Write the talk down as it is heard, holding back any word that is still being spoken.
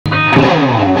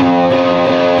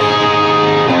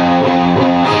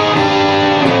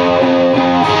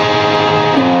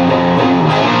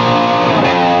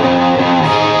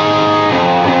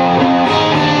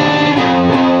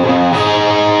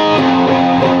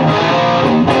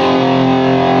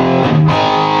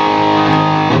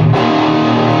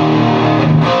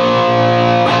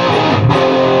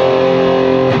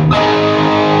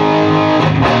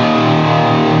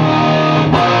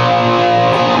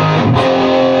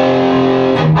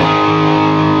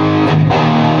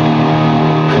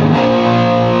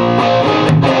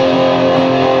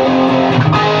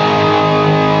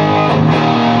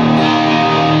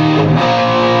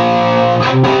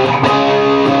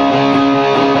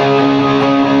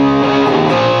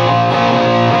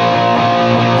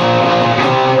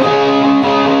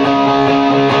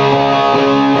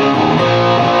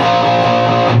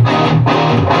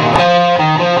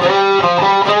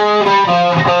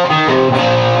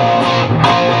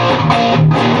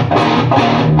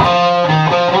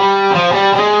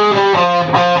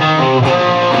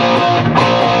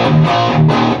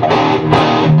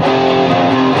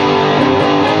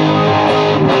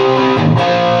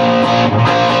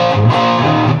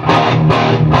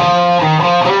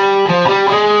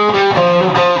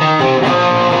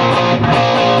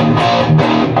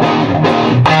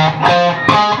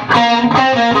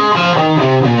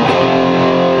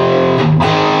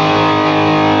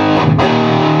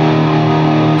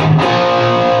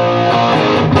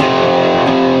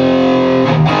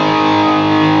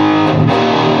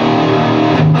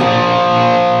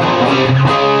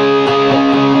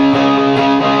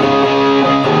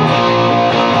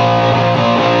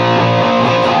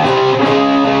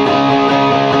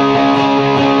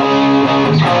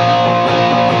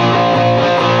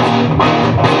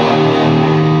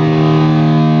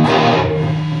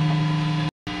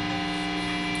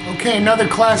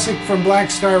another classic from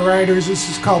Black Star Riders. This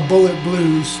is called Bullet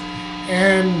Blues,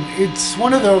 and it's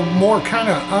one of the more kind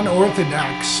of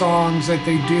unorthodox songs that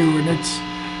they do, and it's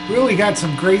really got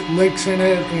some great licks in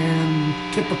it and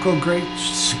typical great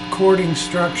chording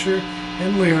structure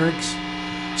and lyrics.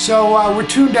 So we're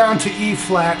tuned down to E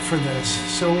flat for this.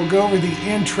 So we'll go over the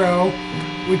intro,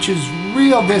 which is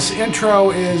real. This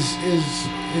intro is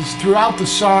throughout the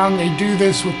song. They do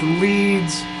this with the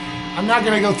leads. I'm not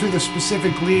going to go through the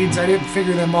specific leads. I didn't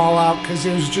figure them all out because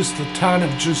there's just a ton of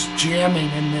just jamming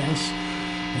in this.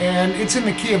 And it's in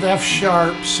the key of F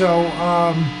sharp, so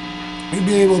you'll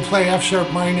be able to play F sharp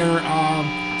minor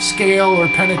scale or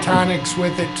pentatonics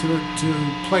with it to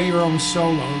play your own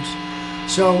solos.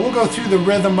 So we'll go through the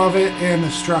rhythm of it and the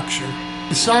structure.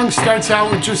 The song starts out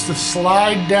with just a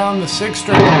slide down the 6th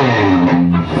string,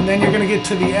 and then you're going to get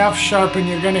to the F sharp and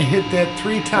you're going to hit that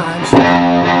 3 times.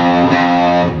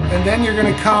 And then you're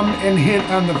going to come and hit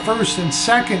on the 1st and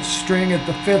 2nd string at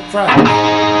the 5th fret.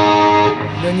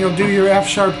 Then you'll do your F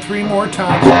sharp 3 more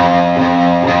times.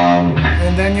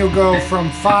 And then you'll go from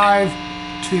 5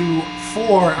 to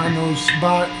 4 on those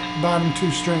bottom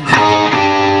 2 strings.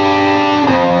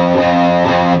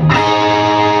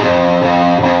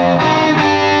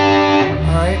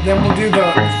 Alright, then we'll do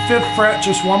the 5th fret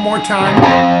just one more time.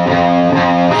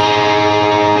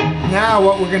 Now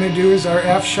what we're going to do is our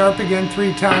F sharp again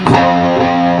 3 times.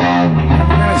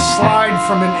 We're going to slide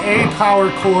from an A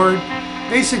power chord,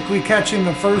 basically catching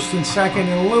the 1st and 2nd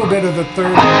and a little bit of the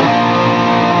 3rd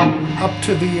up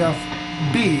to the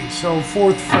B, so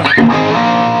 4th fret.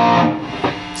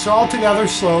 So all together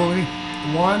slowly,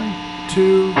 1,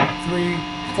 2, 3,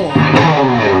 4.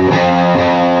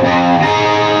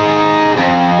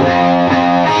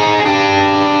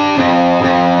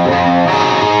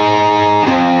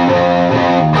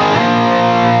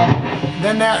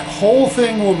 Then that whole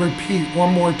thing will repeat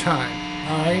one more time.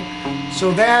 Alright?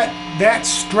 So that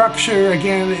structure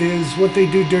again is what they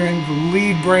do during the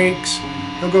lead breaks.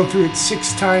 They'll go through it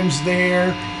 6 times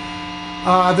there.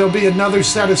 There'll be another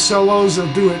set of solos.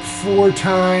 They'll do it 4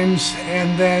 times,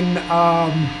 and then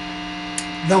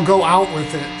they'll go out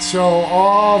with it. So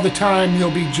all the time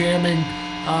you'll be jamming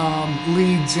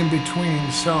leads in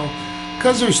between. So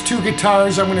because there's 2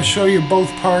 guitars, I'm going to show you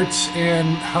both parts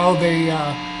and how they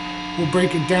will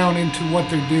break it down into what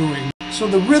they're doing. So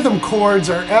the rhythm chords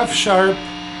are F sharp,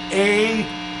 A,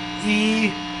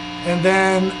 E, and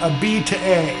then a B to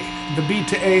A. The B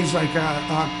to A is like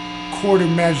a quarter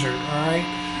measure, alright?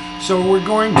 So we're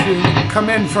going to come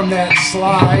in from that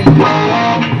slide,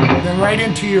 then right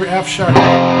into your F sharp.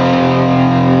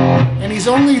 And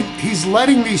he's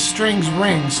letting these strings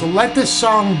ring, so let this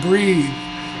song breathe.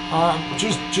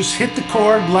 Just hit the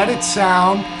chord, let it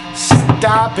sound,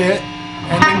 stop it,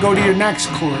 and then go to your next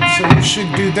chord. So you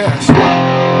should do this.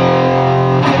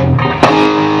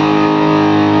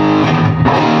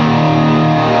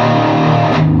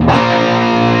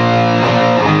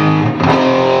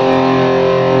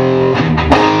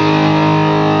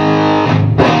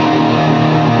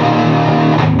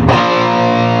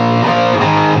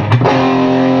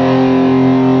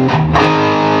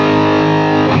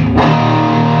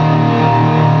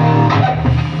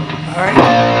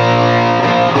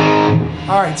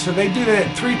 Alright, so they do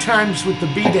that 3 times with the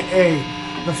B to A.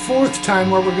 The 4th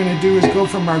time what we're going to do is go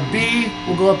from our B,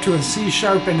 we'll go up to a C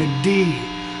sharp and a D.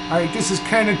 Alright, this is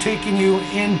kind of taking you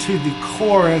into the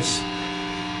chorus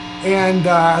and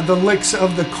the licks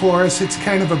of the chorus. It's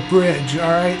kind of a bridge,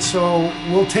 alright? So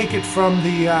we'll take it from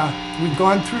the, we've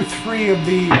gone through 3 of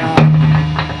the,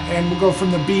 and we'll go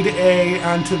from the B to A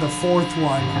onto the 4th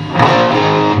one.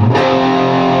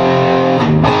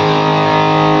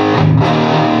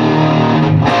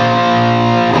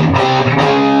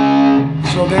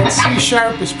 So that C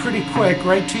sharp is pretty quick,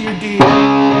 right to your D,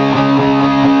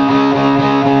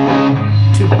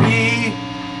 to B,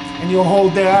 and you'll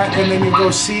hold that, and then you go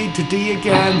C to D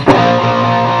again.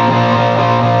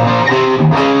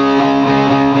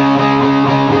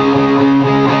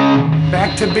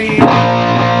 Back to B,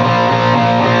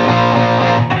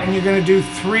 and you're going to do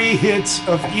 3 hits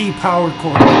of E power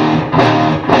chord.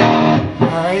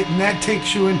 Alright, and that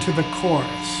takes you into the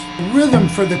chorus. The rhythm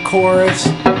for the chorus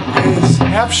is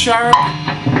F sharp,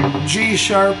 G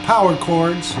sharp power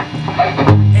chords,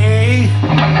 A,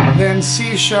 then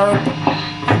C sharp,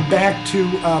 and back to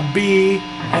B,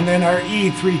 and then our E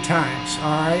 3 times.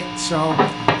 Alright, so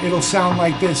it'll sound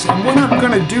like this. And what I'm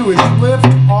going to do is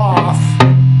lift off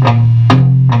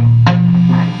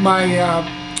my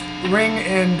ring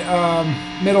and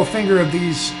middle finger of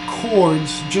these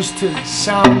chords just to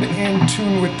sound in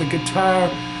tune with the guitar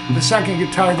the second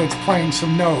guitar that's playing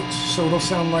some notes. So it'll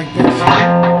sound like this.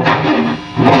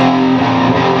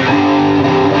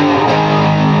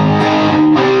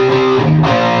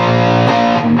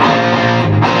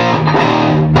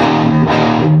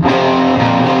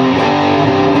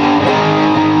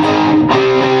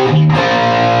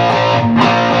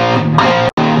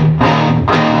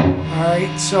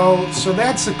 So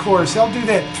that's the chorus. They'll do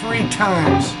that 3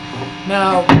 times.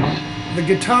 Now, the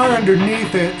guitar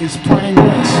underneath it is playing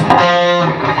this.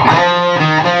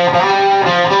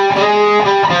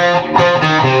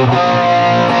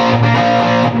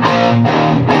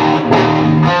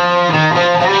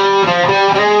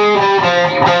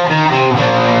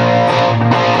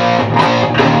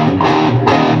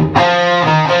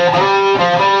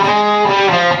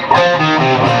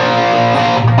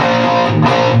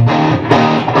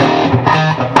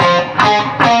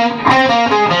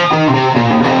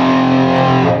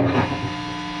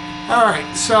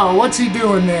 So what's he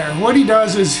doing there? What he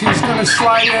does is he's going to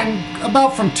slide in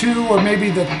about from 2 or maybe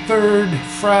the 3rd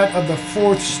fret of the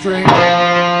 4th string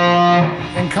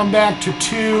and come back to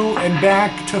 2 and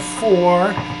back to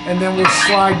 4, and then we'll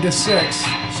slide to 6.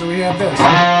 So we have this.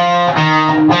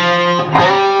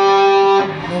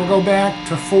 Then we'll go back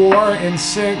to 4 and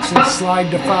 6 and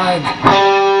slide to 5.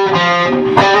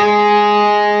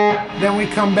 Then we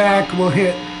come back, we'll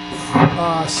hit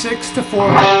 6 to 4.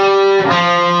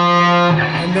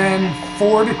 And then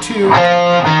 4 to 2,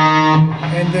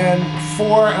 and then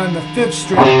 4 on the 5th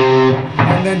string,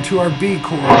 and then to our B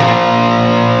chord.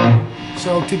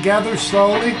 So together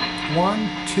slowly, 1,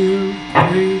 2,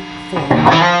 3, 4.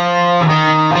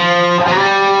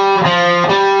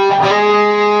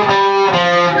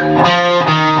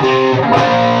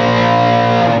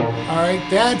 Alright,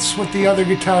 that's what the other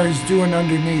guitar is doing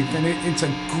underneath, and it's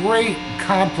a great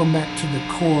complement to the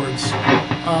chords.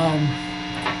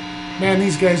 Man,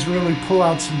 these guys really pull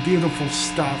out some beautiful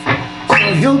stuff.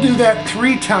 So he'll do that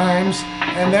 3 times,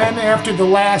 and then after the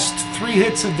last 3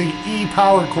 hits of the E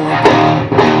power chord,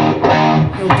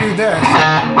 he'll do this.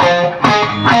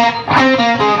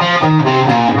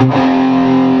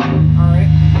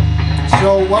 Alright,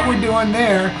 so what we're doing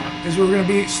there is we're going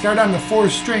to start on the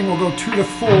 4th string, we'll go 2 to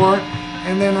 4,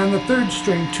 and then on the 3rd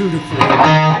string 2 to 4.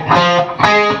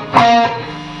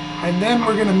 And then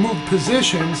we're going to move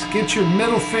positions. Get your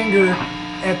middle finger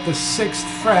at the 6th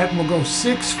fret, and we'll go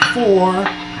 6, 4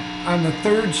 on the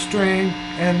 3rd string,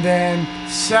 and then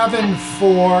 7,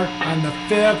 4 on the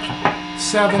 5th,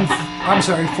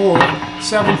 4,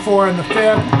 7, 4 on the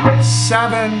 5th,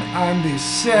 7 on the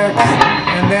 6th,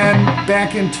 and then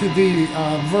back into the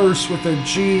verse with a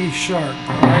G sharp.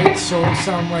 Alright, so it'll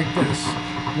sound like this.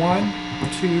 1,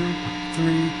 2,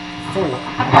 3, 4.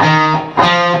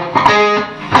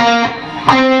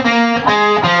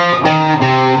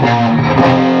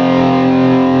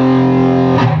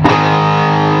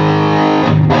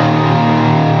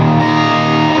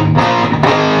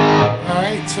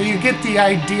 The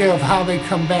idea of how they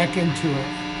come back into it.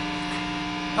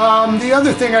 The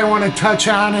other thing I want to touch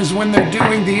on is when they're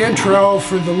doing the intro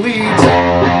for the leads.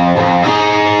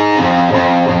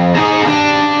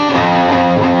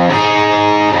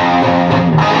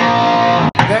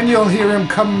 Then you'll hear him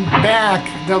come back.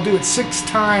 They'll do it 6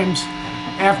 times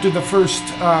after the first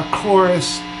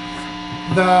chorus.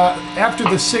 After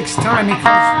the 6th time,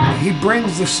 he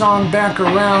brings the song back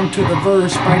around to the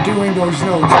verse by doing those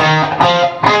notes.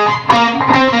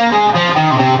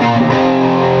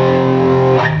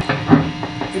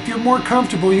 If you're more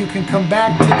comfortable, you can come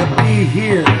back to the B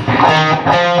here.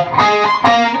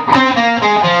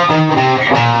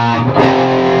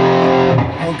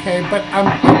 Okay, but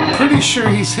I'm pretty sure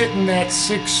he's hitting that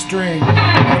 6th string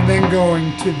and then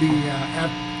going to the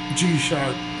G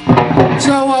sharp.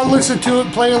 So listen to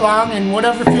it, play along, and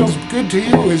whatever feels good to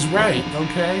you is right,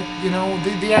 okay? You know,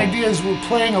 the idea is we're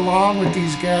playing along with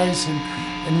these guys and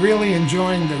really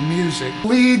enjoying their music.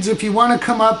 Leads, if you want to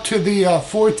come up to the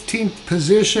 14th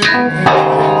position and play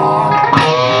along.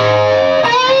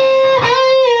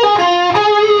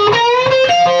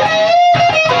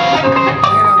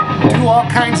 Do all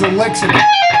kinds of licks in it.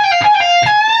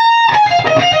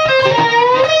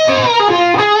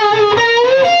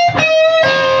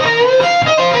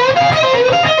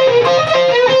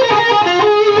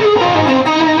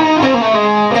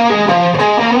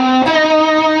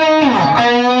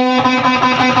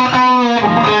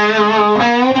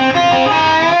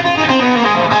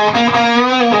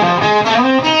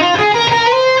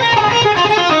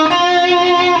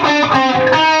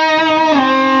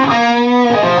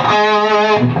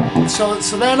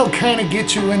 So that'll kind of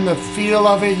get you in the feel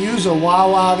of it. Use a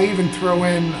wah-wah. They even throw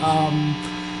in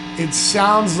it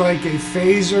sounds like a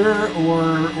phaser,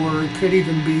 or it could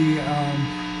even be oh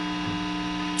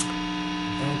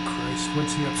Christ,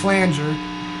 what's the flanger.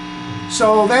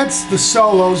 So that's the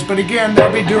solos, but again,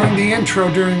 they'll be doing the intro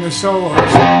during the solos.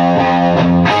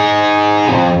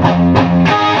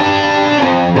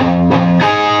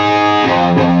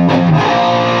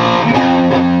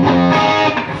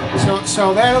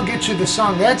 So that'll get you the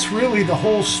song. That's really the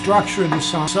whole structure of the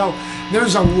song. So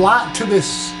there's a lot to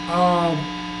this,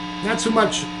 not so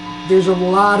much, there's a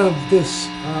lot of this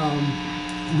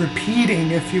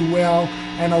repeating, if you will,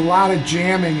 and a lot of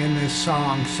jamming in this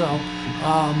song. So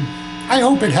I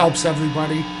hope it helps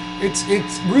everybody.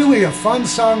 It's really a fun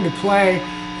song to play,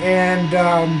 and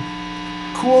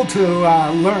cool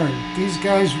to learn. These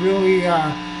guys really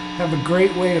have a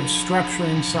great way of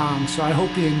structuring songs, so I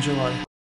hope you enjoy.